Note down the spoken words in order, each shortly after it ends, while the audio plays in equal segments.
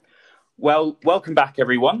Well, welcome back,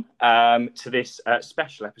 everyone, to this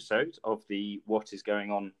special episode of the What Is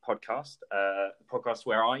Going On podcast, podcast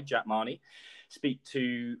where I, Jack Marnie, speak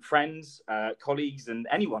to friends, colleagues, and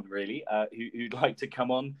anyone really who'd like to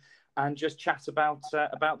come on and just chat about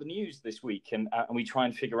the news this week, and we try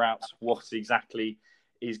and figure out what exactly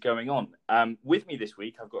is going on. With me this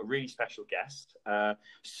week, I've got a really special guest,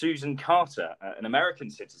 Susan Carter, an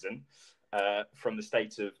American citizen. From the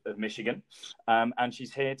state of Michigan, and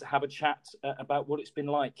she's here to have a chat about what it's been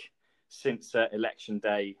like since Election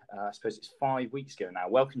Day. I suppose it's 5 weeks ago now.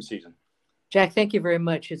 Welcome, Susan. Jack, thank you very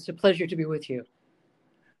much. It's a pleasure to be with you.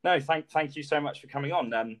 No, thank you so much for coming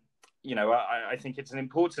on. I think it's an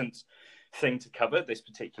important thing to cover, this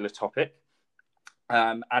particular topic,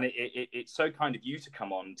 and it's so kind of you to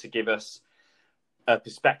come on to give us a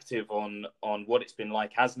perspective on what it's been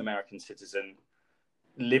like as an American citizen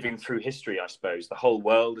living through history. I suppose the whole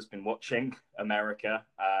world has been watching America,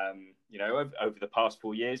 over the past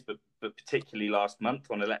 4 years, but particularly last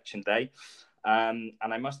month on Election Day. And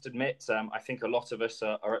I must admit, I think a lot of us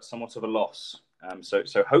are at somewhat of a loss. So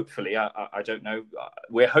hopefully, I don't know,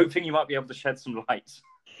 we're hoping you might be able to shed some light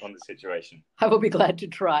on the situation. I will be glad to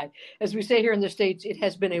try. As we say here in the States, it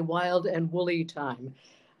has been a wild and woolly time.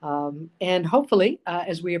 And hopefully,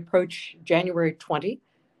 as we approach January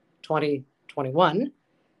 2021,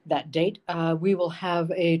 that date, we will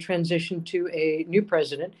have a transition to a new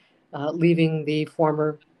president, leaving the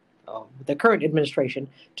current administration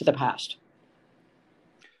to the past.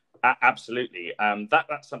 Absolutely.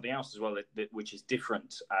 That's something else as well, which is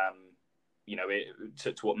different,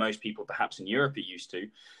 to what most people perhaps in Europe are used to.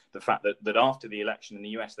 The fact that after the election in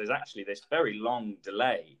the US, there's actually this very long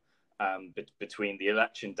delay between the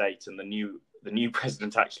election date and the new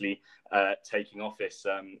president actually taking office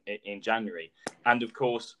in January. And of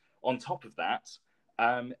course, on top of that,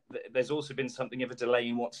 there's also been something of a delay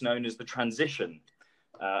in what's known as the transition,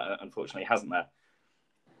 unfortunately, hasn't there?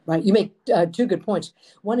 Right. You make two good points.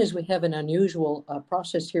 One is we have an unusual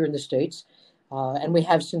process here in the States, and we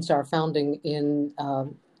have since our founding in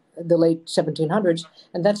the late 1700s,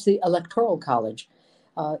 and that's the Electoral College.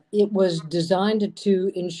 It was designed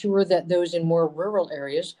to ensure that those in more rural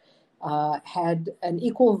areas had an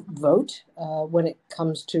equal vote when it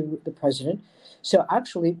comes to the president. So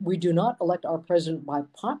actually, we do not elect our president by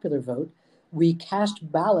popular vote. We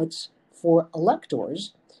cast ballots for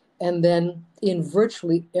electors, and then in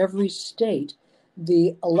virtually every state,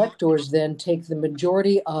 the electors then take the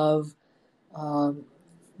majority of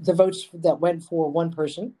the votes that went for one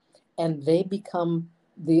person, and they become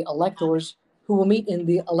the electors who will meet in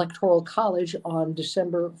the Electoral College on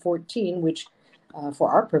December 14, which for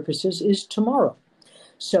our purposes is tomorrow.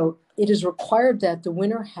 So it is required that the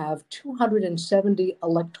winner have 270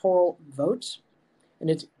 electoral votes. And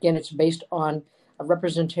it's based on a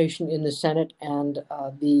representation in the Senate and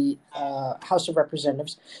the House of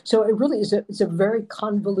Representatives. So it really is it's a very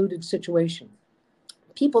convoluted situation.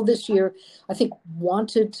 People this year, I think,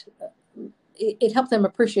 wanted, it helped them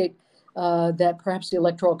appreciate that perhaps the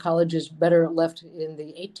Electoral College is better left in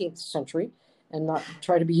the 18th century and not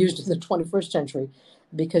try to be used in the 21st century,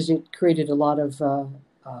 because it created a lot of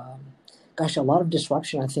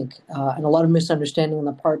disruption, I think, and a lot of misunderstanding on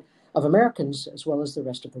the part of Americans as well as the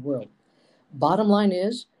rest of the world. Bottom line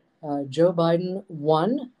is, Joe Biden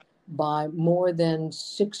won by more than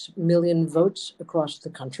 6 million votes across the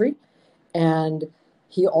country, and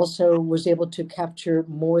he also was able to capture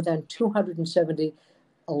more than 270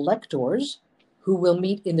 electors who will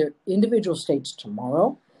meet in their individual states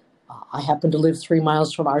tomorrow. I happen to live 3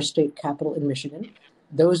 miles from our state capital in Michigan.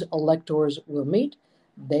 Those electors will meet.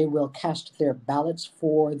 They will cast their ballots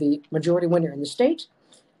for the majority winner in the state,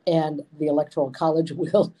 and the Electoral College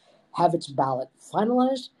will have its ballot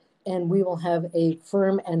finalized, and we will have a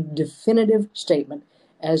firm and definitive statement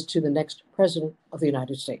as to the next president of the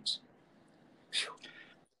United States.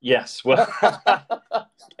 Yes, well,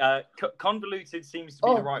 convoluted seems to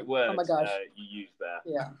be the right word. Oh my gosh. You used there.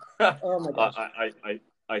 Yeah. Oh my gosh.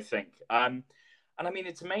 I think. And I mean,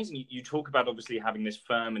 it's amazing. You talk about obviously having this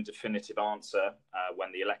firm and definitive answer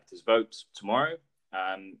when the electors vote tomorrow,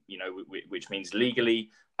 which means legally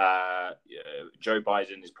Joe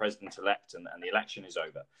Biden is president-elect and the election is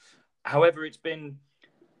over. However, it's been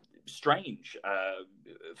strange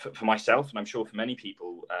for myself, and I'm sure for many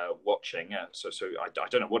people watching. So I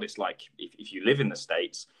don't know what it's like if you live in the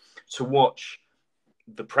States to watch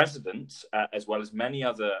the president, as well as many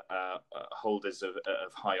other holders of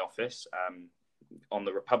high office, on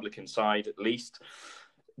the Republican side at least,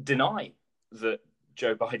 deny that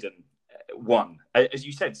Joe Biden won. As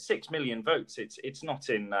you said, 6 million votes. It's not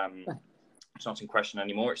in question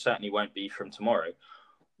anymore. It certainly won't be from tomorrow.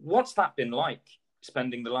 What's that been like,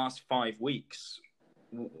 spending the last 5 weeks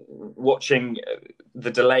watching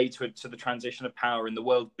the delay to the transition of power in the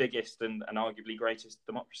world's biggest and arguably greatest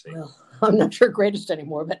democracy? Well, I'm not sure greatest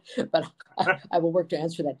anymore, but I will work to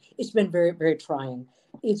answer that. It's been very, very trying.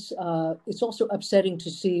 It's also upsetting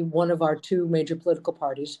to see one of our two major political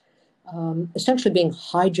parties essentially being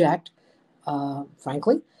hijacked,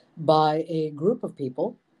 frankly, by a group of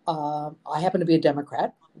people. I happen to be a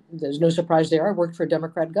Democrat. There's no surprise there. I worked for a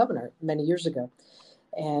Democrat governor many years ago.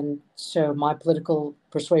 And so my political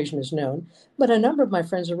persuasion is known. But a number of my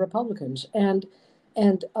friends are Republicans. And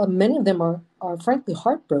many of them are frankly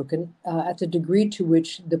heartbroken at the degree to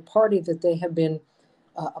which the party that they have been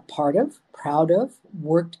a part of, proud of,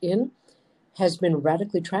 worked in, has been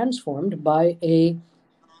radically transformed by a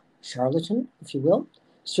charlatan, if you will,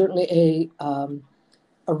 certainly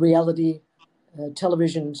a reality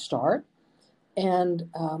television star, and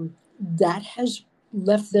that has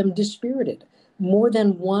left them dispirited. More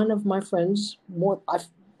than one of my friends,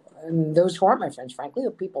 and those who aren't my friends, frankly, the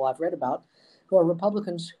people I've read about who are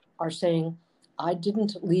Republicans, are saying, I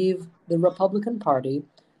didn't leave the Republican Party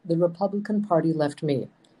left me.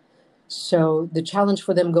 So the challenge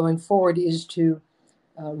for them going forward is to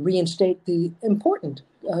reinstate the important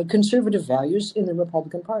conservative values in the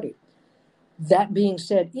Republican Party. That being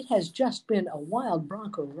said, it has just been a wild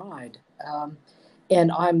Bronco ride.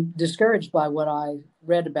 And I'm discouraged by what I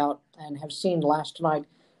read about and have seen last night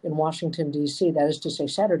in Washington, D.C., that is to say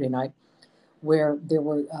Saturday night, where there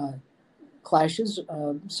were clashes,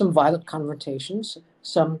 some violent confrontations,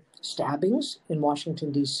 some stabbings in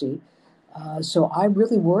Washington, D.C. So I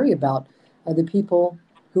really worry about the people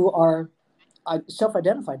who are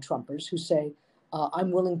self-identified Trumpers who say,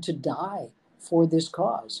 I'm willing to die for this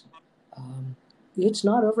cause. It's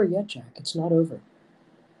not over yet, Jack. It's not over.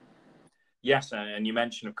 Yes, and you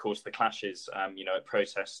mentioned, of course, the clashes, at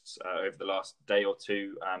protests over the last day or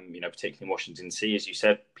two, particularly in Washington, D.C. As you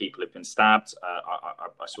said, people have been stabbed.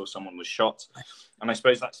 I saw someone was shot. And I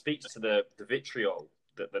suppose that speaks to the vitriol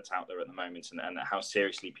that's out there at the moment, and how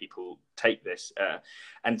seriously people take this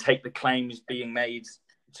and take the claims being made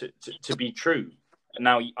to be true.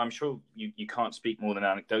 Now, I'm sure you can't speak more than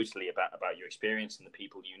anecdotally about your experience and the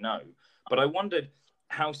people you know, but I wondered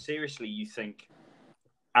how seriously you think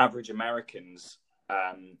average Americans,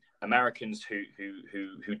 Americans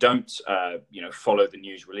who don't follow the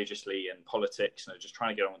news religiously and politics and are just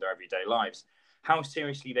trying to get on with their everyday lives, how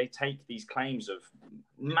seriously they take these claims of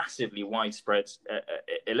massively widespread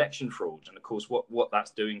election fraud, and of course what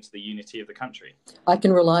that's doing to the unity of the country. I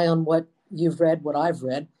can rely on what you've read, what I've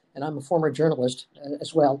read, and I'm a former journalist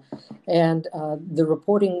as well. And the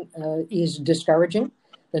reporting is discouraging.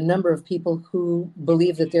 The number of people who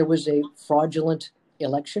believe that there was a fraudulent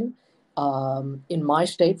election in my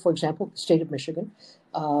state, for example, the state of Michigan,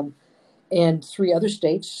 and 3 other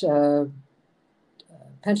states,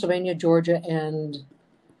 Pennsylvania, Georgia, and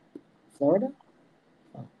Florida.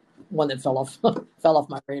 Oh, one that fell off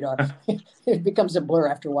my radar. It becomes a blur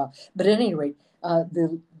after a while. But at any rate,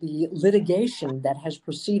 the litigation that has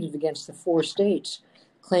proceeded against the 4 states,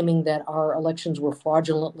 claiming that our elections were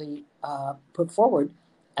fraudulently put forward,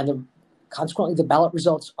 and consequently the ballot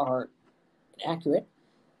results are inaccurate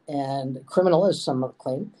and criminal, as some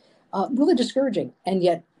claim, really discouraging. And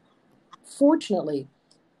yet, fortunately,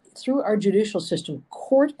 through our judicial system,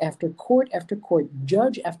 court after court after court,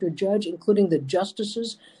 judge after judge, including the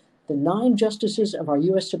justices, the 9 justices of our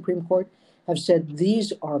U.S. Supreme Court, have said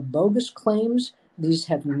these are bogus claims. These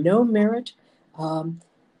have no merit.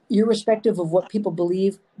 Irrespective of what people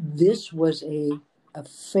believe, this was a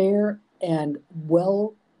fair and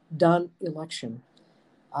well done election.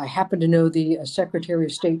 I happen to know the Secretary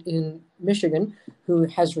of State in Michigan, who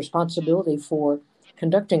has responsibility for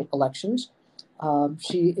conducting elections.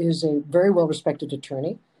 She is a very well-respected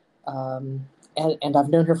attorney, and I've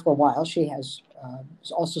known her for a while. She has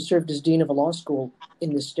also served as dean of a law school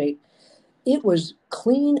in the state. It was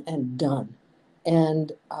clean and done,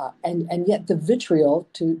 and yet the vitriol,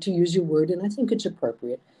 to use your word, and I think it's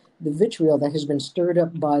appropriate, the vitriol that has been stirred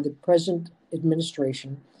up by the present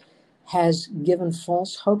administration has given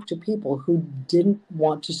false hope to people who didn't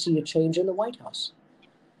want to see a change in the White House.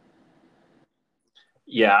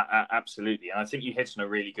 Yeah, absolutely. And I think you hit on a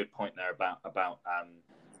really good point there about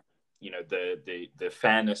the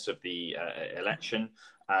fairness of the election,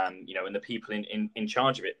 and the people in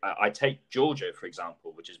charge of it. I take Georgia, for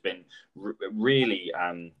example, which has been really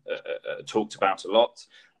talked about a lot.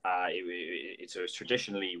 It's a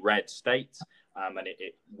traditionally red state. And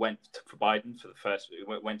it went for Biden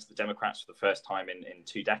it went to the Democrats for the first time in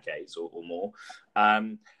 2 decades or more.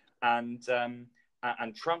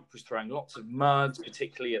 and Trump was throwing lots of mud,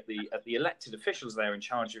 particularly at the elected officials there in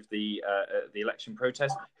charge of the election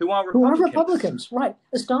protest, who are Republicans. Who are Republicans, right?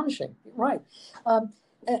 Astonishing, right?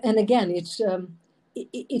 And again, it's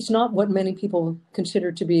not what many people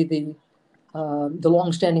consider to be the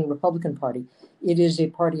longstanding Republican Party. It is a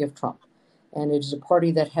party of Trump, and it is a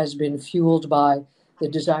party that has been fueled by the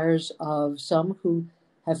desires of some who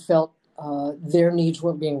have felt their needs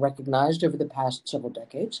weren't being recognized over the past several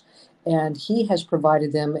decades, and he has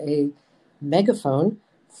provided them a megaphone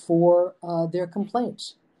for their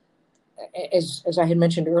complaints. As I had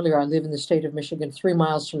mentioned earlier, I live in the state of Michigan, 3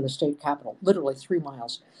 miles from the state capitol, literally 3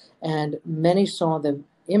 miles. And many saw the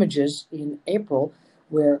images in April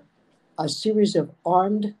where a series of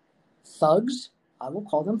armed thugs, I will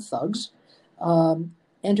call them thugs,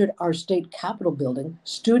 entered our state capitol building,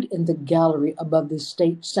 stood in the gallery above the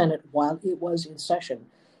state senate while it was in session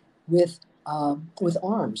with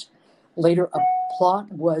arms. Later, a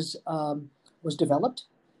plot was developed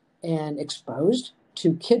and exposed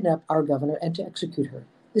to kidnap our governor and to execute her.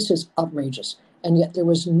 This is outrageous. And yet there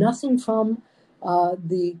was nothing from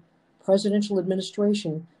the presidential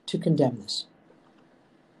administration to condemn this.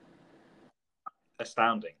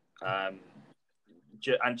 Astounding. And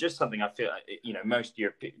just something I feel, most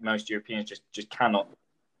Europeans just cannot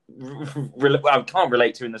can't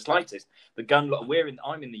relate to in the slightest. The gun law,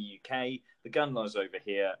 I'm in the UK. The gun laws over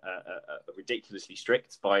here are ridiculously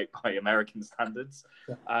strict by American standards.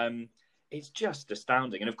 Yeah. It's just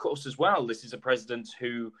astounding. And of course, as well, this is a president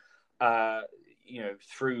who,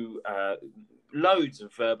 through loads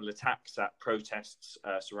of verbal attacks at protests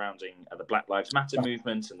surrounding the Black Lives Matter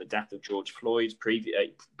movement and the death of George Floyd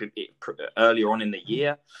earlier on in the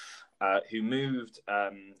year,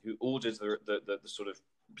 who ordered the sort of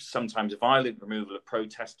sometimes violent removal of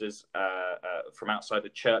protesters from outside the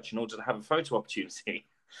church in order to have a photo opportunity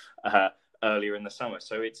earlier in the summer.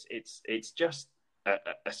 So it's just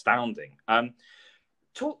astounding.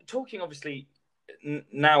 Talking obviously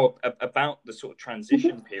now about the sort of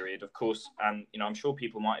transition period, of course, I'm sure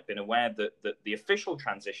people might have been aware that the official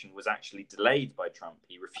transition was actually delayed by Trump.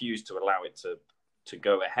 He refused to allow it to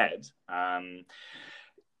go ahead.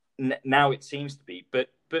 Now it seems to be, but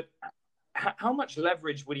how much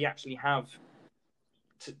leverage would he actually have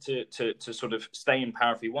to sort of stay in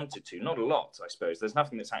power if he wanted to? Not a lot, I suppose. There's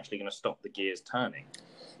nothing that's actually going to stop the gears turning.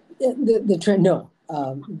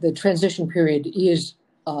 The transition period is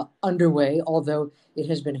underway, although it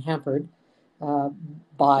has been hampered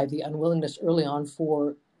by the unwillingness early on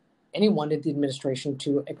for anyone in the administration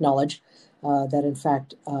to acknowledge that, in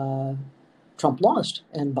fact, Trump lost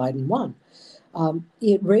and Biden won.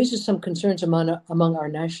 It raises some concerns among our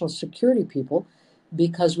national security people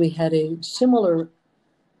because we had a similar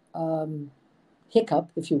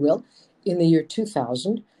hiccup, if you will, in the year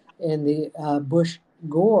 2000 in the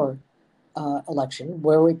Bush-Gore election,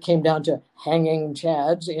 where it came down to hanging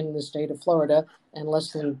Chads in the state of Florida and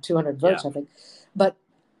less than 200 votes, I think. But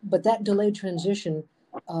that delayed transition,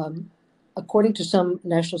 according to some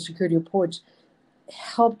national security reports,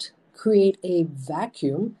 helped create a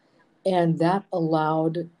vacuum, and that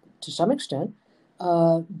allowed, to some extent,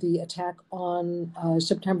 the attack on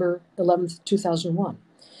September 11th, 2001.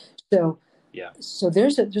 So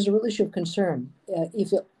there's a real issue of concern.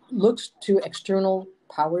 If it looks to external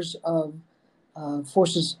powers of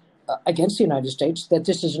forces against the United States, that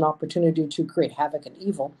this is an opportunity to create havoc and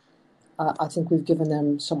evil, I think we've given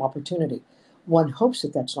them some opportunity. One hopes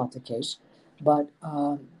that that's not the case, but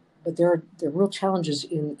there are real challenges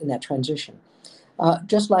in that transition.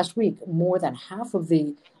 Just last week, more than half of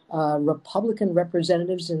the Republican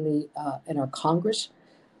representatives in our Congress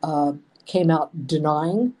came out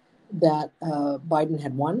denying that Biden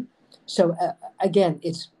had won. So again,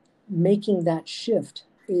 it's making that shift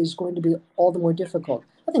is going to be all the more difficult.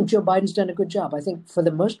 I think Joe Biden's done a good job. I think for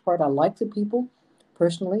the most part, I like the people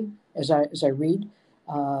personally as I read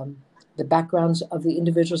the backgrounds of the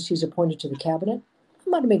individuals he's appointed to the cabinet. I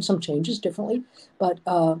might have made some changes differently, but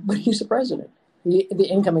he's the president, the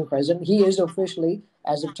incoming president. He is officially,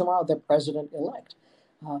 as of tomorrow, the president-elect.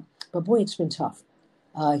 But boy, it's been tough.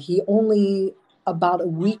 He only about a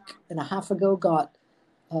week and a half ago got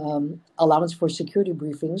allowance for security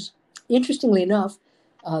briefings. Interestingly enough,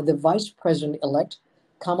 the vice president-elect,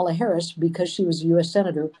 Kamala Harris, because she was a U.S.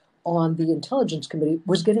 Senator on the Intelligence Committee,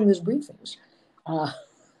 was getting those briefings.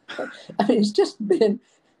 It's just been,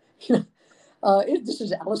 this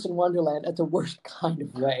is Alice in Wonderland at the worst kind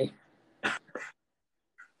of way.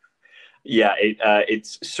 Yeah,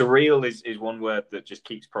 it's surreal is one word that just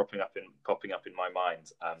keeps popping up in my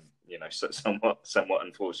mind. Somewhat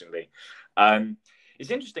unfortunately.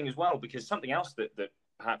 It's interesting as well because something else that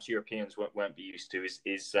perhaps Europeans won't be used to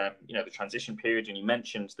is the transition period. And you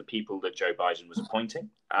mentioned the people that Joe Biden was appointing.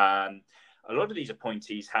 A lot of these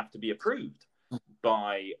appointees have to be approved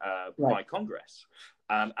by Congress,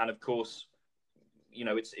 and of course,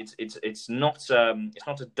 it's not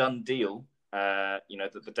a done deal.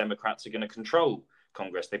 That the Democrats are going to control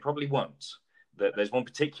Congress. They probably won't. There's one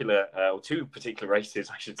particular, or two particular races,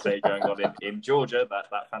 I should say, going on in Georgia,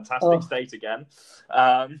 that fantastic state again,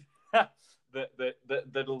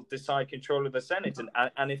 that'll decide control of the Senate.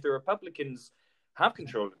 And if the Republicans have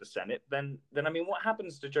control of the Senate, then I mean, what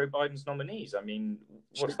happens to Joe Biden's nominees? I mean,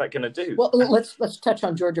 what's that going to do? Well, let's touch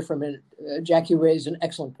on Georgia for a minute. Jack, you raised an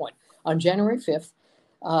excellent point. On January 5th,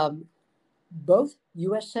 both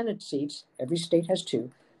U.S. Senate seats, every state has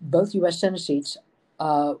two, both U.S. Senate seats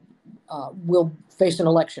will face an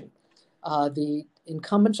election. The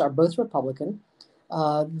incumbents are both Republican.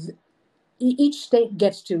 Each state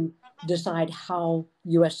gets to decide how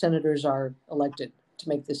U.S. senators are elected, to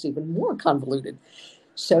make this even more convoluted.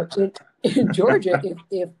 So in Georgia,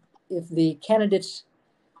 if the candidates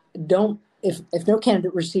don't, if no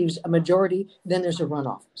candidate receives a majority, then there's a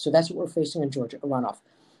runoff. So that's what we're facing in Georgia, a runoff.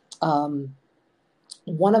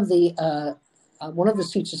 One of the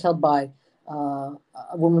seats is held by a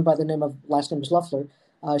woman by the name of, last name is Loeffler.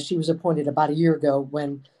 She was appointed about a year ago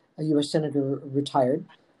when a U.S. senator retired.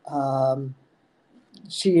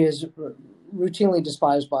 She is routinely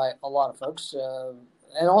despised by a lot of folks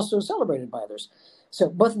and also celebrated by others. So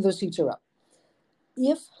both of those seats are up.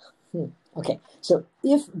 If right,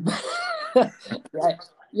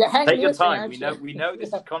 you're hanging. Take your time. We know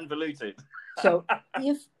this is convoluted. So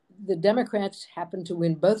if the Democrats happen to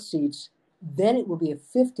win both seats, then it will be a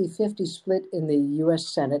 50-50 split in the U.S.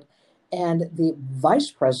 Senate, and the vice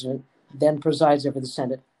president then presides over the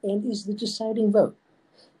Senate and is the deciding vote.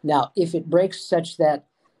 Now, if it breaks such that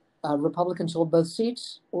Republicans hold both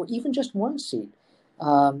seats, or even just one seat,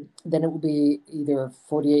 then it will be either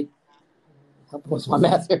 48, what's my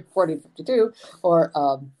math here, 40-52, or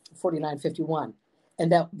 49-51,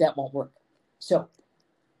 and that won't work. So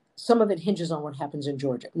some of it hinges on what happens in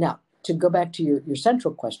Georgia. Now, to go back to your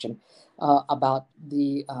central question about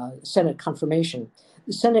the Senate confirmation,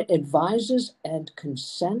 the Senate advises and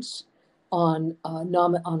consents on I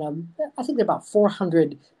think there are about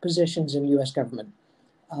 400 positions in U.S. government,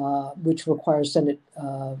 which require Senate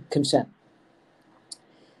consent.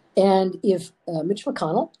 And if Mitch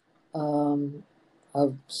McConnell, a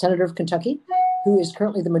senator of Kentucky, who is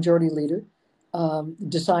currently the majority leader,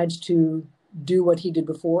 decides to do what he did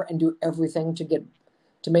before and do everything to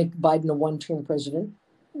make Biden a one-term president,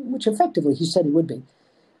 which effectively he said he would be,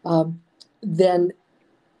 then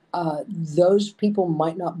those people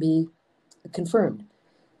might not be confirmed.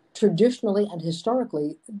 Traditionally and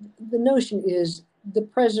historically, the notion is the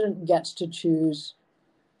president gets to choose,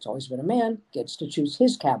 it's always been a man, gets to choose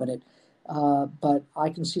his cabinet, but I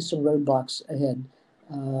can see some roadblocks ahead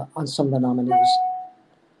on some of the nominees.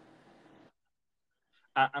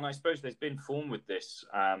 And I suppose there's been form with this,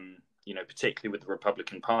 particularly with the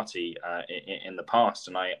Republican Party in the past.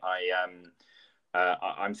 And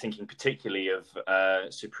I'm thinking particularly of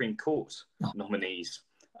Supreme Court nominees,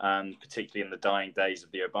 particularly in the dying days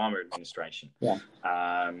of the Obama administration. Yeah.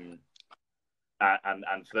 And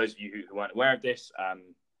for those of you who weren't aware of this, a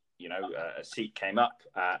seat came up,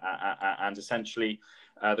 and essentially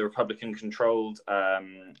the Republican-controlled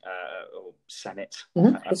Senate.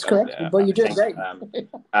 That's correct. Well, you did great.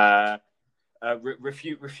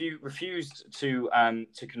 Refused to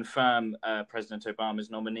confirm President Obama's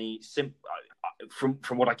nominee,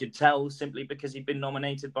 from what I could tell, simply because he'd been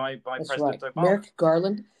nominated by That's President right. Obama. Merrick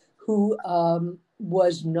Garland, who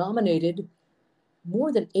was nominated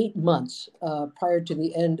more than 8 months prior to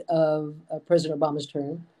the end of President Obama's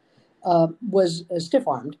term, was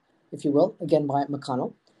stiff-armed, if you will, again by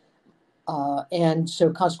McConnell, and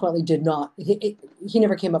so consequently did not. He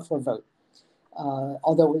never came up for a vote,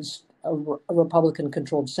 although it was a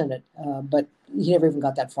Republican-controlled Senate, but he never even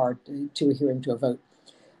got that far to a hearing, to a vote.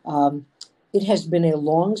 It has been a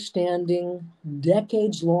long-standing,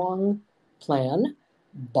 decades-long plan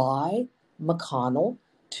by McConnell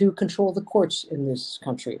to control the courts in this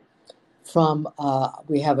country.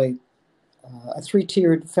 We have a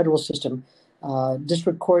three-tiered federal system: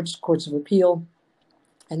 district courts, courts of appeal,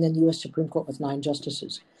 and then U.S. Supreme Court with 9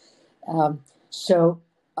 justices.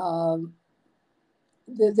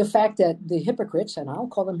 The fact that the hypocrites, and I'll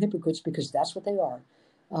call them hypocrites because that's what they are,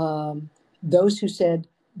 those who said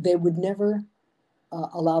they would never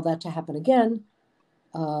allow that to happen again,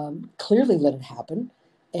 clearly let it happen,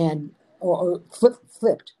 and or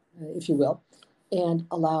flipped, if you will, and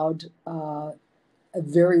allowed a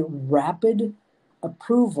very rapid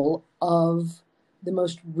approval of the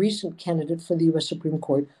most recent candidate for the U.S. Supreme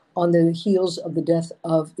Court on the heels of the death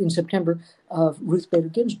in September of Ruth Bader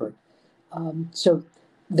Ginsburg. So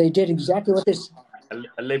they did exactly what this...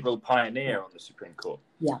 A liberal pioneer on the Supreme Court.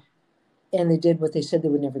 Yeah, and they did what they said they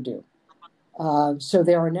would never do. So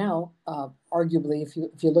there are now, arguably, if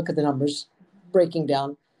you look at the numbers, breaking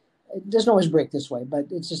down, it doesn't always break this way, but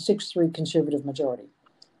it's a 6-3 conservative majority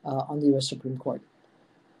on the U.S. Supreme Court.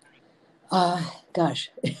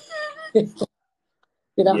 Gosh.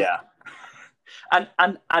 Yeah.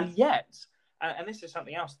 And yet, and this is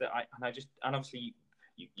something else that obviously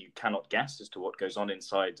you cannot guess as to what goes on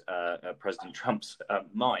inside President Trump's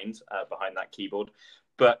mind behind that keyboard,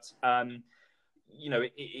 but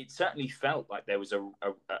it certainly felt like there was a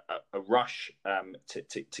rush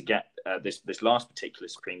to get this last particular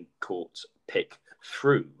Supreme Court pick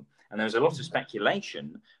through, and there was a lot of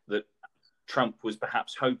speculation that Trump was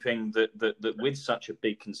perhaps hoping that with such a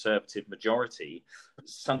big conservative majority,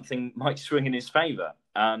 something might swing in his favor.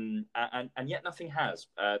 And yet nothing has.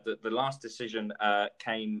 The last decision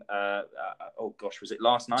came, was it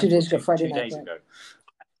last night? 2 days ago, Friday night. 2 days ago.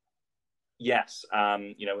 Yes,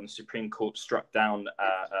 when the Supreme Court struck down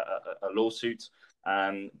a lawsuit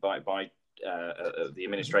by the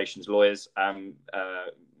administration's lawyers, in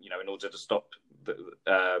order to stop the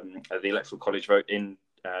Electoral College vote in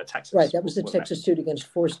Texas. Right, that was the Texas suit against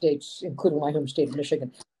 4 states, including my home state of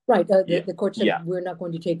Michigan. Right, the court said, we're not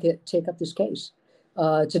going to take up this case.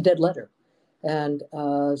 It's a dead letter. And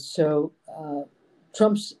so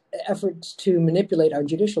Trump's efforts to manipulate our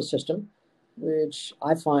judicial system, which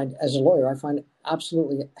I find, as a lawyer,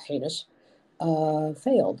 absolutely heinous,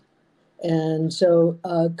 failed. And so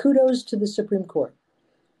kudos to the Supreme Court.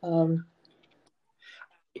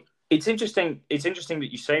 It's interesting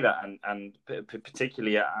that you say that, and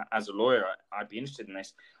particularly as a lawyer, I'd be interested in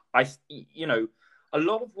this. A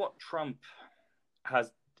lot of what Trump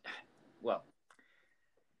has,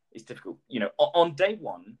 it's difficult. On day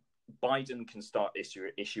one, Biden can start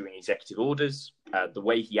issuing executive orders. The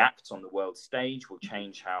way he acts on the world stage will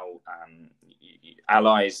change how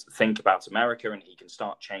allies think about America, and he can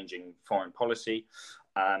start changing foreign policy.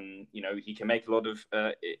 He can make a lot of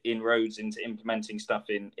inroads into implementing stuff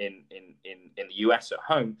in the US at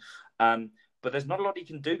home. But there's not a lot he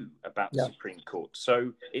can do about the Supreme Court.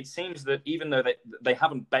 So it seems that even though they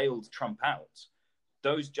haven't bailed Trump out,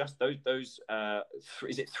 is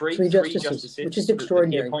it three justices, which is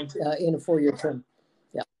extraordinary in a 4-year term.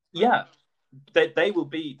 Yeah. They will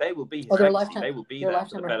be his legacy. They will be there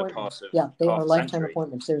for the better part of they are lifetime century.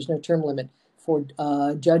 Appointments. There's no term limit for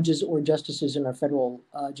judges or justices in our federal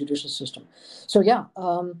judicial system. So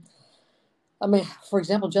for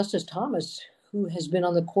example, Justice Thomas, who has been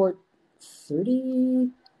on the court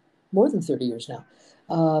more than 30 years now,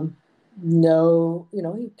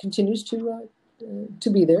 he continues to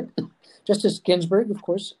be there. Justice Ginsburg, of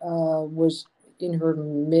course, was in her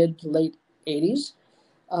mid-late 80s.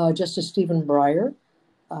 Justice Stephen Breyer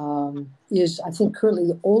is, I think, currently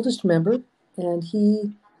the oldest member, and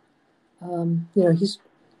he, he's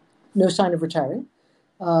no sign of retiring.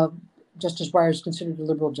 Justice Breyer is considered a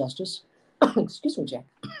liberal justice. Excuse me, Jack.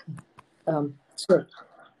 So,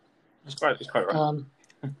 it's quite right.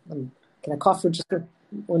 Can I cough for just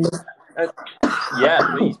 1 minute?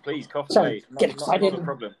 Yeah, please, cough away. Get excited. Not a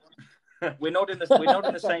problem. We're not in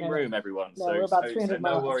the same room, everyone. No, we're about 300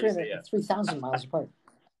 miles, no worries here. 3,000 miles apart.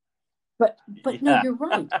 But no, you're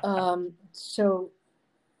right.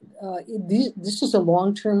 This is a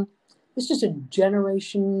long-term. This is a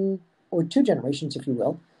generation or 2 generations, if you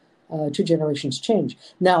will. 2 generations change.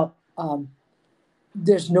 Now,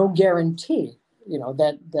 there's no guarantee,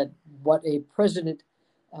 that what a president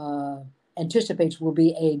anticipates will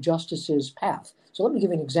be a justice's path. So let me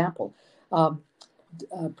give you an example.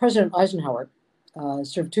 President Eisenhower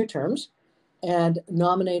served 2 terms and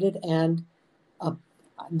nominated and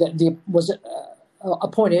was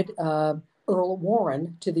appointed Earl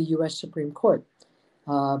Warren to the U.S. Supreme Court.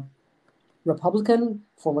 Republican,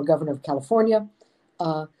 former governor of California,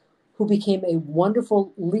 who became a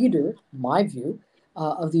wonderful leader, my view,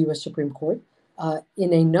 of the U.S. Supreme Court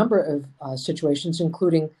in a number of situations,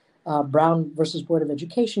 including Brown versus Board of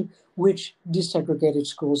Education, which desegregated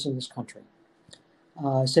schools in this country.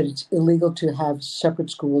 Said it's illegal to have separate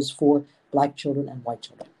schools for Black children and white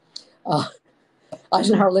children.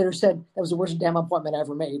 Eisenhower later said that was the worst damn appointment I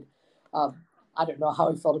ever made. I don't know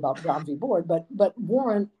how he felt about Brown v. Board, but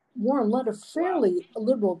Warren led a fairly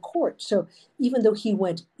liberal court. So even though he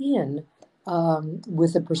went in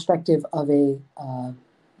with the perspective of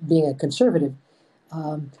being a conservative,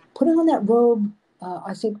 putting on that robe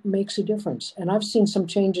I think makes a difference. And I've seen some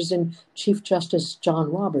changes in Chief Justice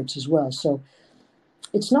John Roberts as well. So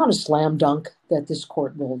it's not a slam dunk that this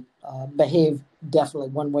court will behave definitely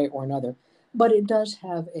one way or another, but it does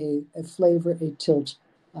have a flavor, a tilt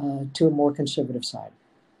to a more conservative side.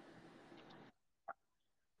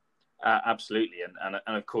 Absolutely, and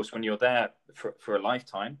of course, when you're there for a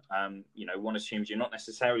lifetime, one assumes you're not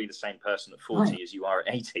necessarily the same person at 40 right. as you are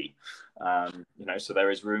at 80. So there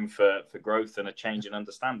is room for growth and a change in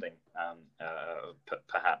understanding,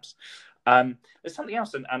 perhaps. There's something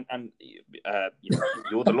else, and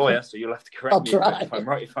you're the lawyer, so you'll have to correct me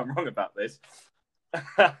if I'm wrong about this.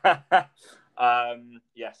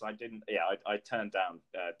 Yes, I didn't. Yeah, I turned down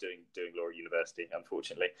doing law at university,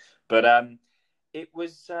 unfortunately, but it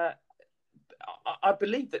was. I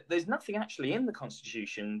believe that there's nothing actually in the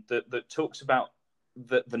Constitution that talks about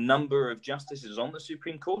the number of justices on the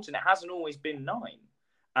Supreme Court, and it hasn't always been 9.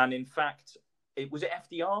 And in fact, it was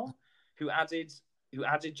FDR who added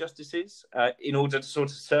justices in order to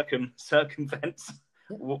sort of circumvent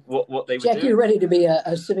what they were doing. Jack, you're ready to be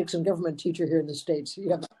a civics and government teacher here in the States.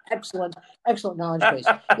 You have excellent knowledge base.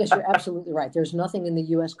 Yes, you're absolutely right. There's nothing in the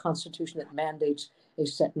U.S. Constitution that mandates a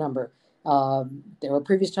set number. There were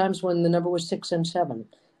previous times when the number was 6 and 7.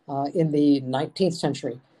 In the 19th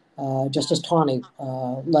century, Justice Taney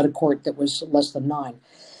led a court that was less than 9.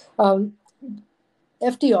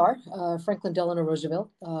 FDR, Franklin Delano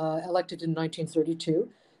Roosevelt, elected in 1932,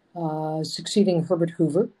 succeeding Herbert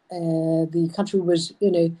Hoover. The country was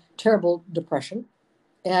in a terrible depression,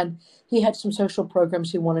 and he had some social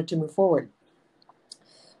programs he wanted to move forward.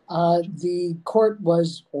 The court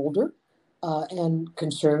was older and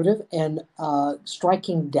conservative, and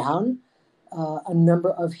striking down a number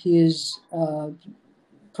of his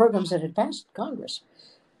programs that had passed Congress.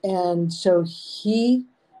 And so he,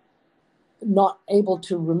 not able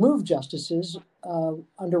to remove justices,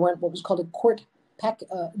 underwent what was called a court pack,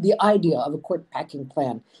 the idea of a court packing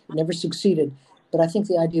plan. It never succeeded, but I think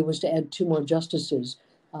the idea was to add 2 more justices.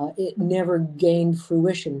 It never gained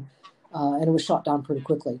fruition, and it was shot down pretty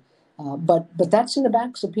quickly. But that's in the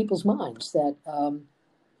backs of people's minds that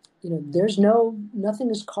there's nothing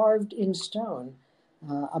is carved in stone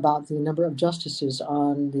about the number of justices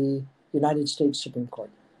on the United States Supreme Court.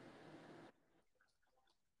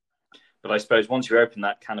 But I suppose once you open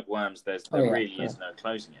that can of worms, there really is no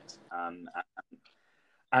closing it. And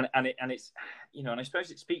it's and I suppose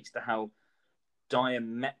it speaks to how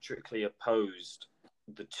diametrically opposed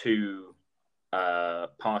the two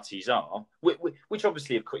parties are, which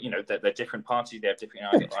obviously, they're different parties. They have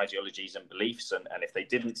different ideologies and beliefs, and if they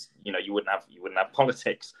didn't, you wouldn't have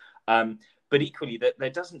politics. But equally, there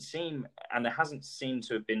doesn't seem, and there hasn't seemed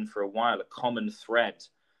to have been for a while, a common thread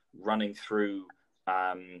running through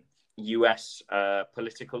U.S.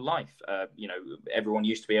 Political life. Everyone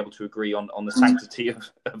used to be able to agree on the sanctity of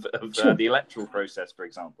the electoral process, for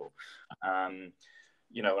example. And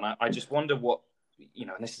I just wonder what.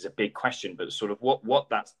 And this is a big question, but sort of what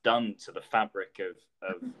that's done to the fabric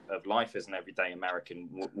of life as an everyday American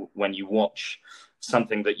when you watch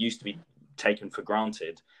something that used to be taken for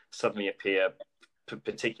granted suddenly appear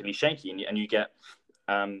particularly shaky, and you get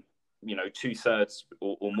 2/3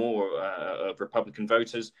 or more of Republican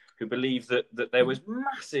voters who believe that there was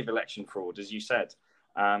massive election fraud, as you said,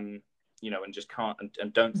 and just can't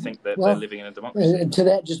and don't think that they're living in a democracy. And to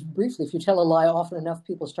that, just briefly, if you tell a lie often enough,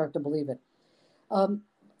 people start to believe it.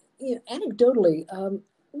 Anecdotally,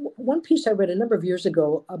 one piece I read a number of years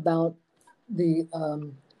ago about the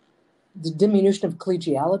diminution of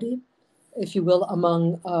collegiality, if you will,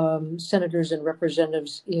 among senators and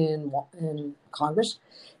representatives in Congress,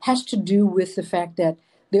 has to do with the fact that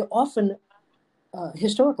they often,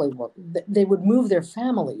 historically, they would move their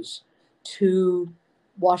families to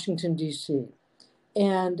Washington, D.C.,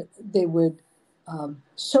 and they would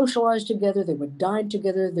socialize together, they would dine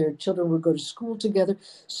together, their children would go to school together.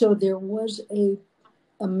 So there was a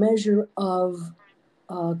measure of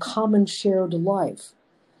common shared life.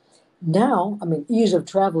 Now, ease of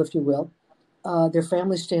travel, if you will, their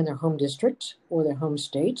families stay in their home district or their home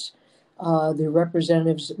states. The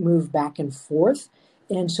representatives move back and forth.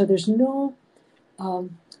 And so there's no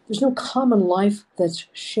common life that's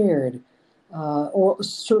shared, or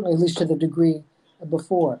certainly at least to the degree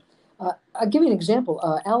before. I'll give you an example.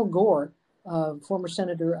 Al Gore, former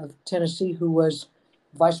senator of Tennessee, who was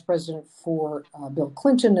vice president for Bill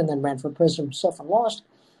Clinton and then ran for president himself and lost,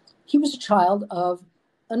 he was a child of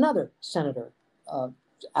another senator,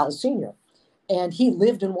 Al Sr., and he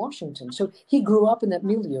lived in Washington. So he grew up in that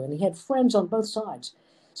milieu, and he had friends on both sides.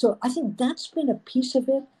 So I think that's been a piece of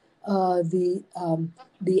it, the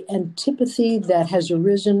antipathy that has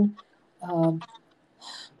arisen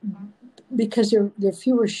because there are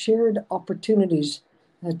fewer shared opportunities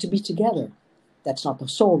to be together. That's not the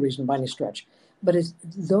sole reason by any stretch, but it's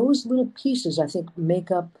those little pieces, I think,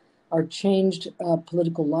 make up our changed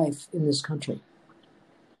political life in this country.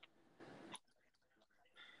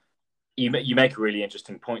 You make a really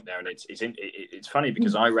interesting point there, and it's funny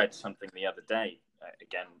because I read something the other day,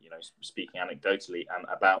 again, speaking anecdotally,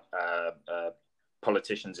 about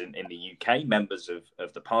politicians in the UK, members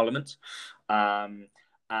of the Parliament, and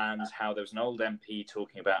how there was an old MP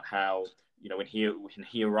talking about how when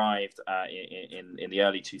he arrived in the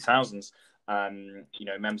early 2000s,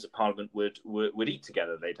 members of Parliament would eat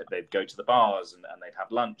together. They'd go to the bars and they'd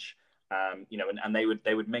have lunch. And they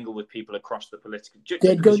would mingle with people across the political.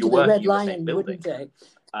 They'd go to the Red Lion, wouldn't they?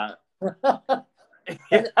 And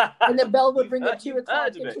the bell would ring at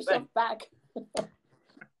 2:00. Get yourself back.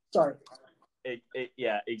 Sorry.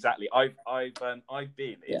 Yeah, exactly. I've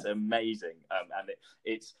been. It's amazing, and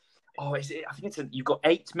it's. I think you've got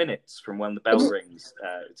 8 minutes from when the bell rings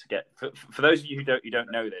to get. For those of you who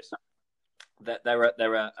don't know this. That there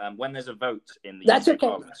are when there's a vote in the UK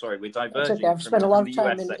Parliament. Sorry, we're diverging. That's okay. I've spent a lot of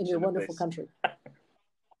time in your wonderful country.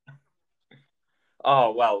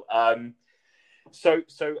 Oh well, so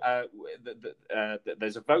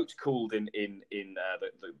there's a vote called in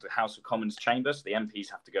the House of Commons chamber. So the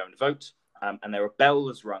MPs have to go and vote, and there are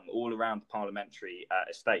bells rung all around the parliamentary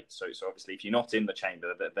estate. So obviously, if you're not in the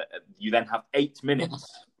chamber, you then have 8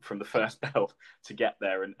 minutes from the first bell to get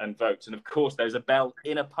there and vote. And of course, there's a bell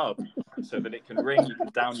in a pub so that it can ring, you can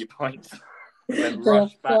down your pints, and then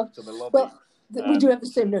rush back to the lobby. Well, we do have the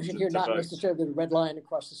same notion here, not necessarily the Red Lion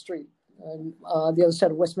across the street, the other side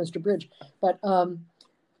of Westminster Bridge. But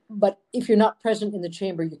if you're not present in the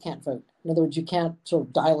chamber, you can't vote. In other words, you can't sort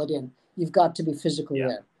of dial it in. You've got to be physically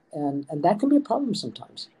there. And that can be a problem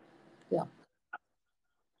sometimes. Yeah.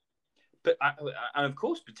 But and of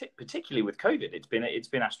course, particularly with COVID, it's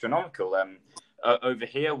been astronomical. Over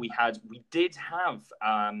here, we did have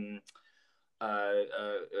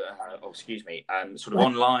sort of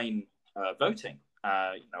online voting.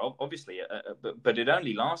 Obviously, but it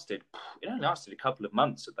only lasted a couple of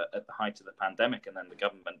months at the height of the pandemic, and then the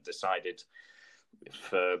government decided,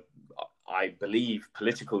 for I believe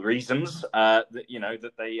political reasons, that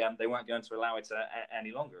they weren't going to allow it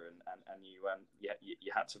any longer, and you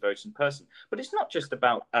had to vote in person. But it's not just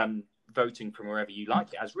about voting from wherever you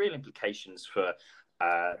like. It has real implications for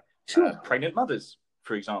pregnant mothers,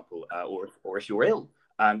 for example, or if you're ill.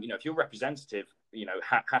 If your representative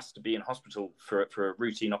has to be in hospital for a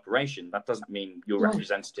routine operation, that doesn't mean your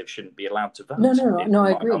representative shouldn't be allowed to vote. No,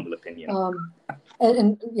 I agree. Humble opinion.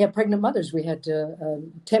 And pregnant mothers. We had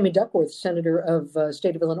Tammy Duckworth, senator of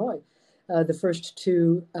state of Illinois, the first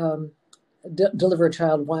to deliver a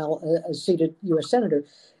child while a seated U.S. senator,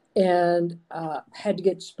 and had to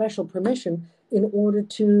get special permission in order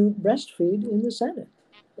to breastfeed in the Senate.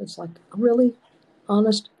 It's like, really?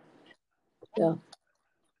 Honest? Yeah.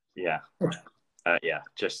 Yeah.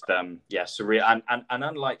 Just surreal, and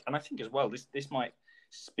unlike, and I think as well, this might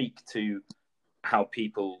speak to how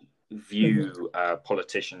people view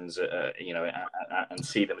politicians, and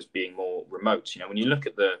see them as being more remote. When you look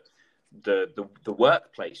at the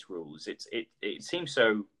workplace rules, it seems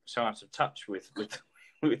so out of touch with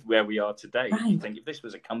where we are today. Right. You think if this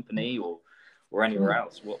was a company or anywhere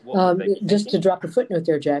else, what would they be just thinking? to drop a footnote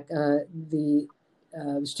there, Jack, the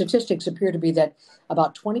statistics appear to be that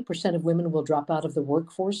about 20% of women will drop out of the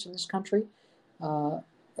workforce in this country.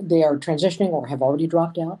 They are transitioning or have already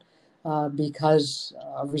dropped out because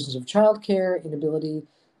of reasons of childcare, inability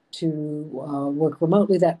to work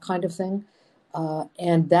remotely, that kind of thing.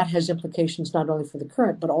 And that has implications not only for the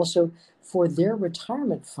current, but also for their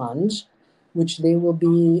retirement funds, which they will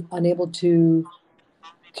be unable to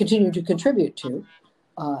continue to contribute to,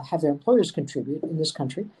 have their employers contribute in this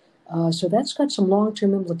country. So that's got some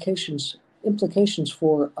long-term implications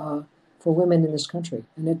for women in this country,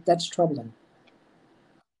 and that's troubling.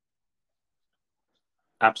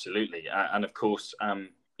 Absolutely, and of course,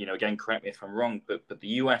 again, correct me if I'm wrong, but the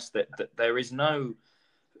US, that there is no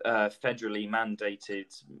federally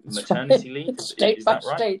mandated maternity leave. State by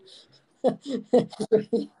state.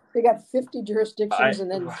 They got 50 jurisdictions, and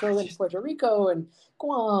then throw in Puerto Rico and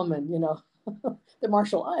Guam, and the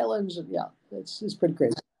Marshall Islands, and it's pretty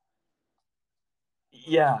crazy.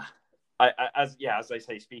 Yeah, as I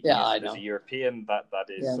say, speaking as a European, that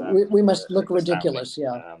is. Yeah, we must look ridiculous. In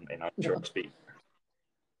our geography.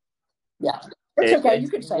 Yeah, it's okay. You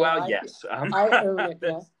can say. Well, yes. I own it.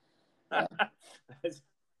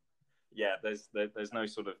 Yeah. There's no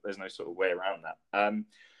sort of way around that.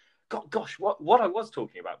 Gosh, what I was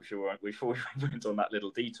talking about before we went on that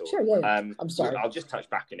little detour. Sure, yeah. I'm sorry. I'll just touch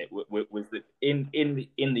back in it. Was that in the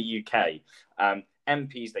UK,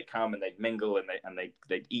 MPs, they come and they mingle and they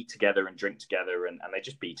eat together and drink together and they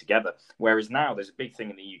just be together. Whereas now there's a big thing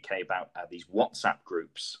in the UK about these WhatsApp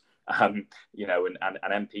groups. You know, and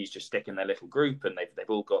MPs just stick in their little group, and they've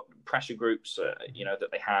all got pressure groups, you know,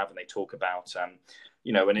 that they have, and they talk about,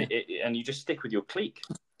 you know, and you just stick with your clique.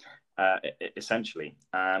 Essentially,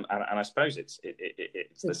 and I suppose it's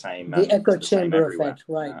the same. The echo chamber effect,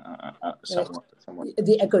 right? Somewhat.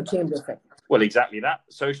 The echo chamber effect. Well, exactly that.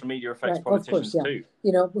 Social media affects politicians too.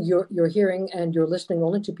 You know, you're hearing and you're listening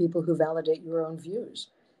only to people who validate your own views,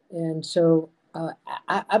 and so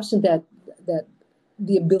absent that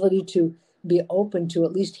the ability to be open to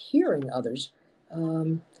at least hearing others,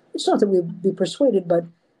 it's not that we be persuaded, but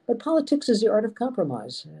politics is the art of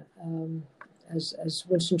compromise. As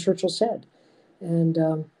Winston Churchill said. And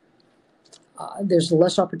there's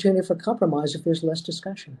less opportunity for compromise if there's less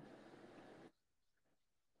discussion.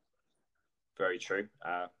 Very true.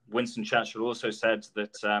 Winston Churchill also said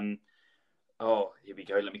that, here we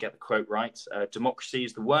go, let me get the quote right. Democracy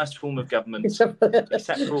is the worst form of government, except for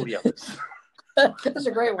all the others. That's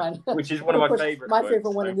a great one. Which is one of my favorite My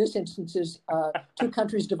favorite one in this instance is two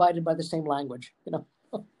countries divided by the same language, you know.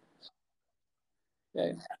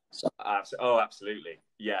 Yeah. So. Absolutely,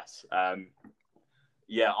 yes.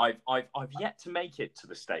 Yeah, I've yet to make it to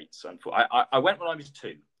the States. I went when I was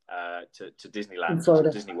 2 to Disneyland, to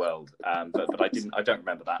Disney World, but I don't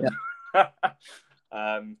remember that. Yeah.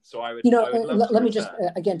 So I would. You know, let me just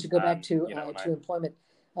again to go back to employment.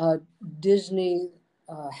 Disney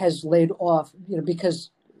has laid off, you know,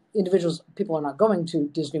 because people are not going to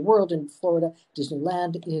Disney World in Florida,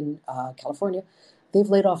 Disneyland in California. They've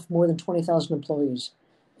laid off more than 20,000 employees.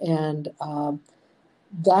 And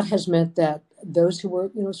that has meant that those who were,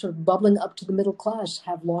 you know, sort of bubbling up to the middle class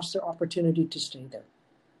have lost their opportunity to stay there.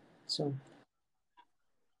 So,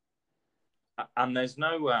 and there's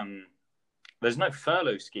no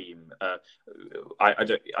furlough scheme. I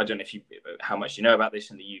don't know how much you know about this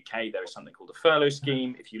in the UK. There is something called a furlough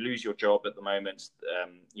scheme. If you lose your job at the moment,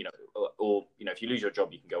 you know, or you know, if you lose your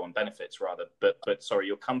job, you can go on benefits rather. But sorry,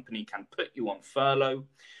 your company can put you on furlough.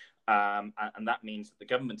 And that means that the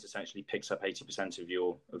government essentially picks up 80% of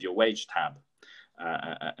your wage tab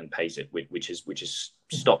and pays it, which has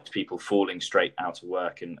stopped people falling straight out of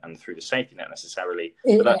work and through the safety net necessarily.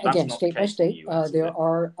 Again, state by state, there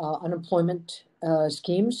are unemployment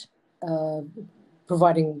schemes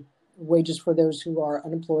providing wages for those who are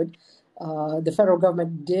unemployed. The federal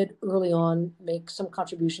government did early on make some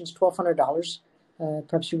contributions, $1,200.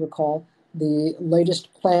 Perhaps you recall. The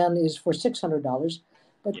latest plan is for $600.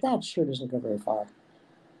 But that sure doesn't go very far.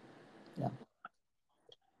 Yeah.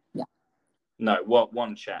 No,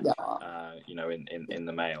 one check, you know, in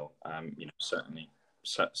the mail, you know, certainly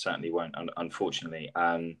won't, unfortunately.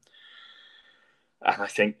 And I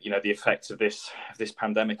think, you know, the effects of this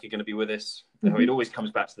pandemic are going to be with us. Mm-hmm. It always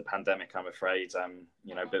comes back to the pandemic, I'm afraid.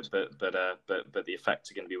 You know, but the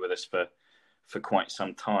effects are going to be with us for quite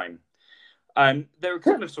some time. There are a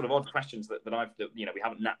couple of sort of odd questions that we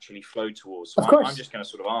haven't naturally flowed towards. So I'm just going to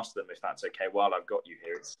sort of ask them if that's okay while I've got you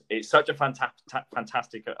here. It's such a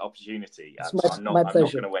fantastic opportunity. I'm not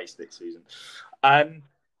going to waste it, Susan. Let's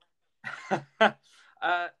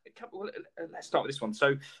start with this one.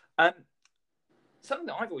 So, something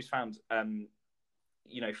that I've always found,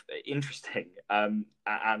 you know, interesting, and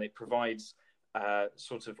it provides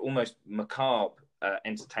sort of almost macabre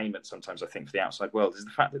entertainment sometimes, I think, for the outside world, is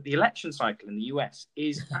the fact that the election cycle in the US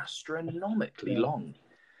is astronomically long.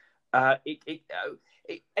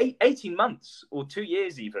 18 months or 2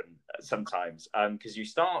 years even sometimes, because you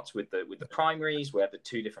start with the primaries where the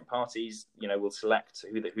two different parties, you know, will select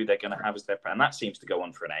who they're going to have as their, and that seems to go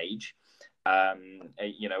on for an age.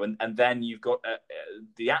 You know, and then you've got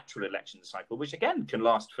the actual election cycle, which again can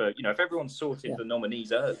last for, you know, if everyone's sorted the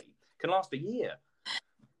nominees early, can last a year.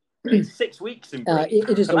 6 weeks in Britain.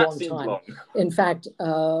 It is a long time. Long. In fact,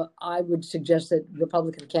 I would suggest that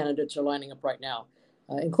Republican candidates are lining up right now,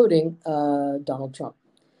 including Donald Trump,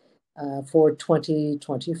 for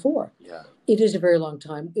 2024. Yeah. It is a very long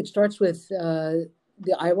time. It starts with the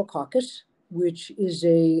Iowa caucus, which is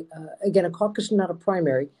again, a caucus, not a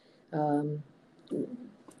primary. Here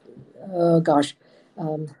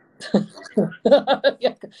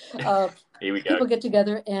we go. People get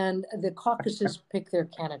together and the caucuses pick their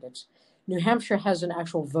candidates. New Hampshire has an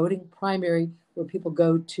actual voting primary where people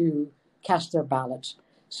go to cast their ballots.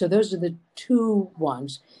 So those are the two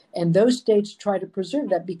ones. And those states try to preserve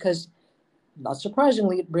that because, not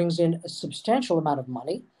surprisingly, it brings in a substantial amount of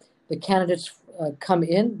money. The candidates come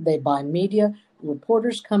in. They buy media.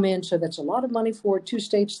 Reporters come in. So that's a lot of money for two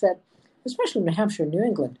states that, especially New Hampshire and New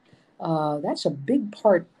England, that's a big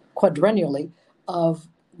part quadrennially of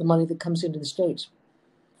the money that comes into the states.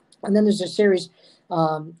 And then there's a series.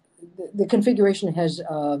 The configuration has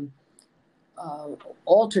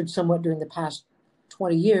altered somewhat during the past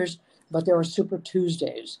 20 years, but there are Super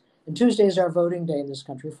Tuesdays. And Tuesdays are voting day in this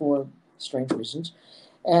country for strange reasons.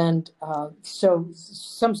 And so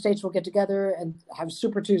some states will get together and have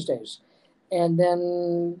Super Tuesdays. And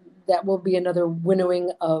then that will be another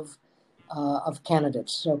winnowing of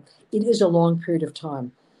candidates. So it is a long period of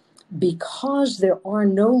time. Because there are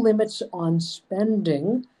no limits on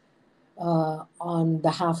spending on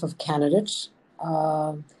behalf of candidates,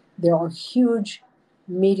 there are huge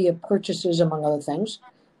media purchases, among other things,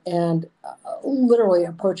 and literally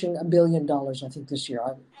approaching $1 billion, I think, this year.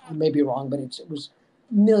 I may be wrong, but it was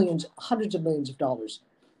millions, hundreds of millions of dollars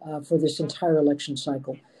for this entire election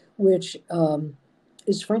cycle, which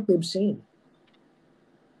is frankly obscene.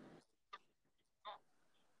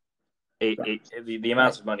 The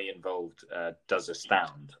amount of money involved does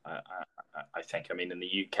astound. I think. I mean, in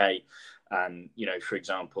the UK, for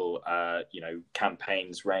example,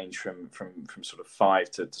 campaigns range from sort of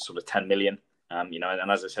 5 to sort of 10 million.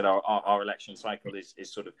 And as I said, our election cycle is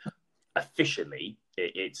sort of officially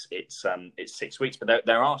it's 6 weeks, but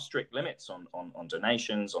there are strict limits on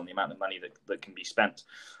donations, on the amount of money that can be spent.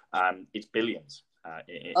 It's billions.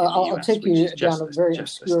 I'll take you down a very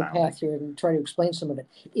obscure path here and try to explain some of it.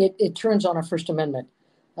 It turns on our First Amendment.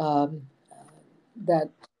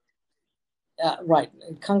 Right,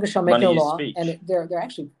 Congress shall make no law, and there are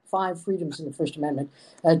actually 5 freedoms in the First Amendment.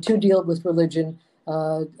 2 deal with religion,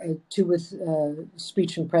 2 with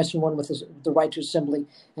speech and press, and 1 with the right to assembly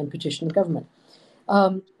and petition the government.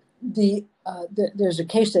 There's a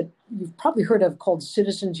case that you've probably heard of called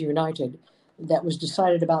Citizens United that was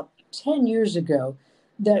decided about 10 years ago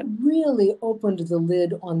that really opened the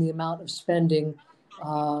lid on the amount of spending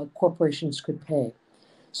corporations could pay.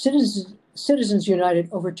 Citizens United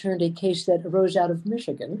overturned a case that arose out of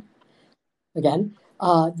Michigan,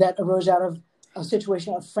 that arose out of a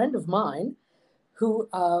situation, a friend of mine who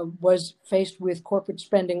was faced with corporate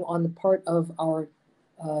spending on the part of our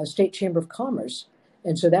state chamber of commerce.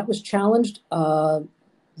 And so that was challenged.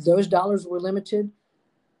 Those dollars were limited.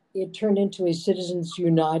 It turned into a Citizens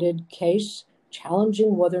United case,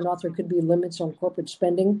 challenging whether or not there could be limits on corporate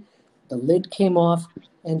spending. The lid came off,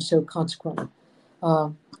 and so consequently.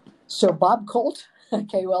 So Bob Colt,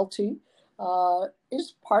 KOLT,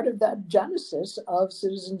 is part of that genesis of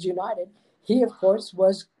Citizens United. He, of course,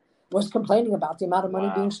 was complaining about the amount of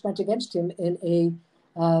money being spent against him in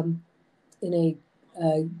a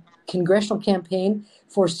congressional campaign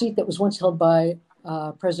for a seat that was once held by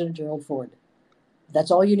President Gerald Ford. That's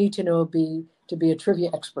all you need to know to be a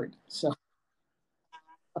trivia expert. So,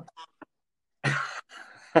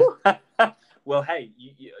 well, hey,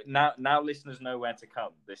 now listeners know where to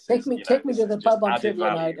come. Take me to the pub on trivia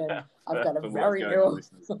night, and I've got a very narrow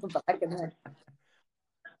back in there.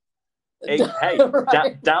 Hey,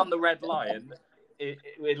 right. Down the Red Lion,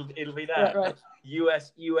 it'll be there. Right.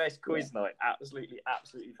 US quiz night, absolutely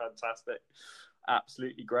fantastic,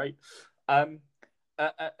 absolutely great.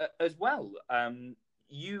 As well,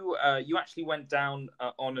 you actually went down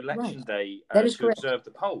on election day to observe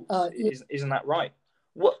the polls. Isn't that right?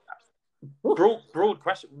 What broad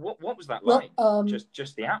question? What was that like?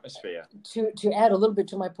 Just the atmosphere. To add a little bit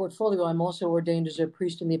to my portfolio, I'm also ordained as a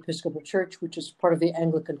priest in the Episcopal Church, which is part of the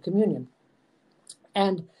Anglican Communion.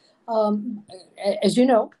 And as you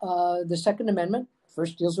know, the Second Amendment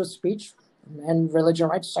first deals with speech and religion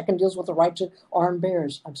rights. Second deals with the right to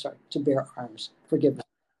to bear arms. Forgive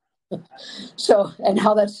me. So, and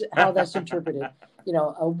how that's interpreted.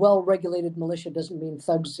 A well-regulated militia doesn't mean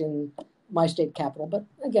thugs in my state capital. But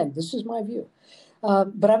again, this is my view.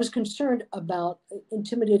 But I was concerned about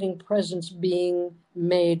intimidating presence being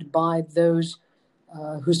made by those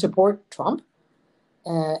who support Trump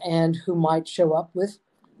and who might show up with,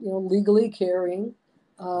 legally carrying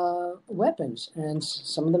weapons, and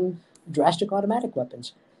some of them drastic automatic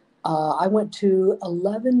weapons. I went to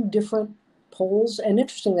 11 different polls, and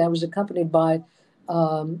interestingly, I was accompanied by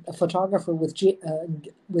a photographer with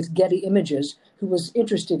Getty Images who was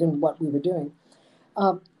interested in what we were doing.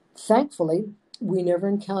 Thankfully, we never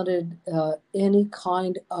encountered any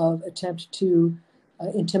kind of attempt to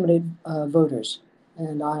intimidate voters,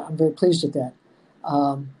 and I'm very pleased at that.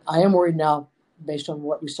 I am worried now, based on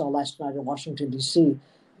what we saw last night in Washington, D.C.,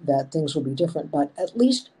 that things will be different. But at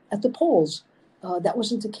least at the polls, that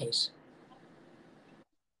wasn't the case.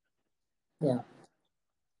 Yeah.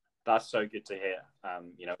 That's so good to hear.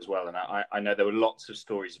 as well. And I know there were lots of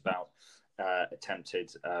stories about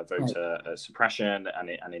attempted voter suppression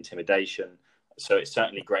and intimidation. So it's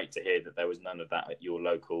certainly great to hear that there was none of that at your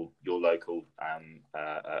local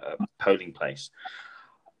polling place.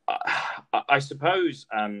 I suppose,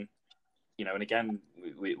 and again,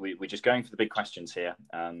 we're just going for the big questions here.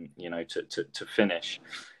 To finish,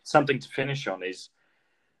 something to finish on is,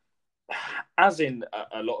 as in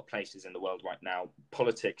a lot of places in the world right now,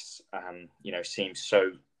 politics, seems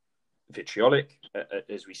so vitriolic,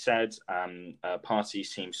 as we said. Parties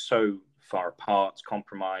seem so far apart.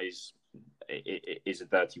 Compromise is a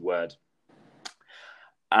dirty word.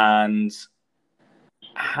 And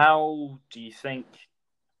how do you think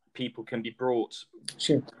people can be brought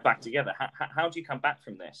back together? How do you come back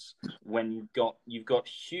from this when you've got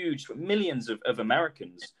huge millions of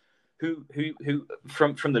Americans who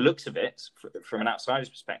from the looks of it, from an outsider's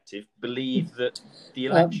perspective, believe that the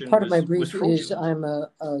election part of my brief was is I'm a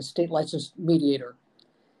state licensed mediator,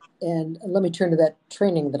 and let me turn to that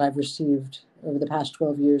training that I've received over the past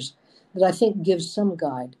 12 years that I think gives some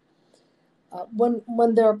guide. When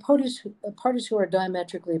there are parties who are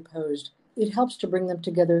diametrically opposed, it helps to bring them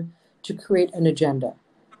together to create an agenda.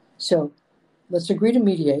 So let's agree to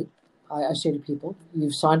mediate. I say to people,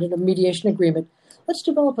 you've signed a mediation agreement. Let's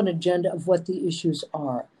develop an agenda of what the issues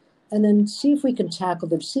are, and then see if we can tackle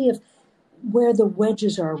them, see if where the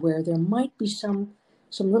wedges are, where there might be some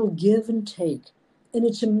little give and take. And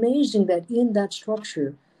it's amazing that in that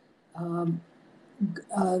structure,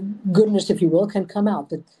 goodness, if you will, can come out.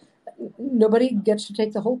 That nobody gets to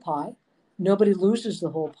take the whole pie. Nobody loses the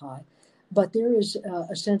whole pie. But there is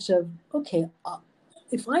a sense of, okay,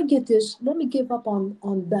 if I get this, let me give up on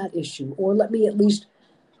that issue, or let me at least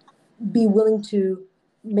be willing to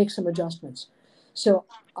make some adjustments. So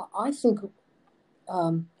I think,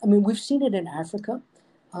 we've seen it in Africa,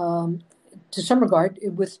 to some regard,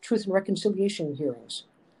 with Truth and Reconciliation hearings,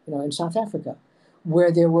 in South Africa,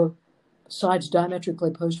 where there were sides diametrically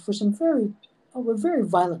opposed for some very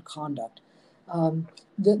violent conduct.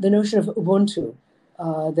 The notion of Ubuntu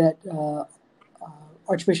that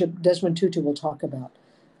Archbishop Desmond Tutu will talk about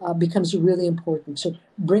becomes really important. So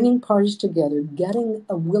bringing parties together, getting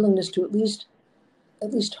a willingness to at least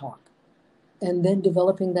talk, and then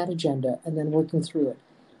developing that agenda and then working through it.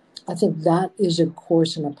 I think that is a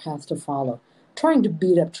course and a path to follow. Trying to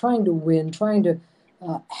beat up, trying to win, trying to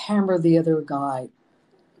hammer the other guy,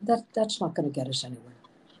 that's not going to get us anywhere.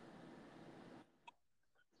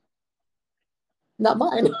 Not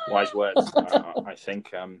mine. Wise words, I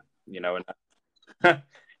think.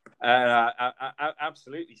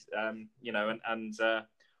 Absolutely.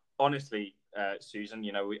 Honestly,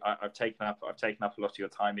 Susan, I've taken up a lot of your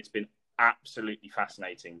time. It's been absolutely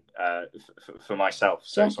fascinating for myself.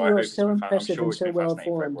 So you are so impressive and so well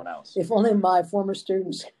informed. If only my former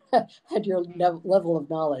students had your level of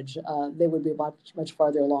knowledge, they would be much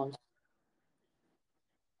farther along.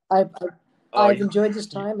 I've enjoyed this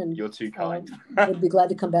time, and you're too kind. Would be glad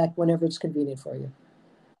to come back whenever it's convenient for you.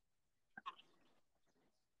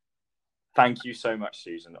 Thank you so much,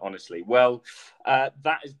 Susan, honestly. Well,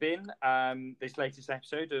 that has been this latest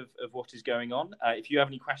episode of What Is Going On. If you have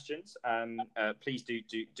any questions, please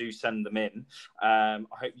do send them in. I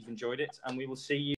hope you've enjoyed it, and we will see you